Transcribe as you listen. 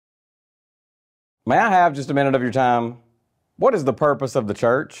May I have just a minute of your time? What is the purpose of the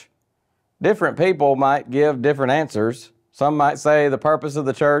church? Different people might give different answers. Some might say the purpose of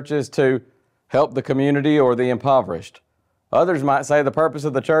the church is to help the community or the impoverished. Others might say the purpose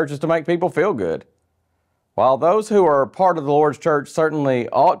of the church is to make people feel good. While those who are part of the Lord's church certainly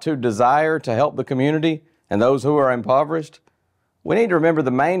ought to desire to help the community and those who are impoverished, we need to remember the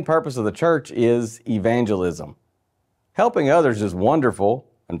main purpose of the church is evangelism. Helping others is wonderful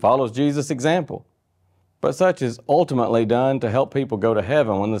and follows Jesus' example, but such is ultimately done to help people go to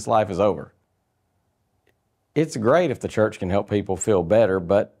heaven when this life is over. It's great if the church can help people feel better,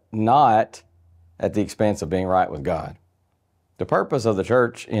 but not at the expense of being right with God. The purpose of the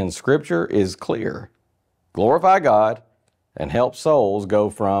church in Scripture is clear: glorify God and help souls go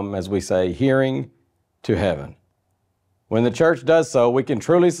from, as we say, hearing to heaven. When the church does so, we can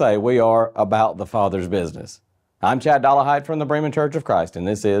truly say we are about the Father's business. I'm Chad Dollahide from the Bremen Church of Christ, and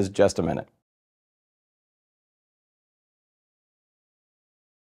this is Just a Minute.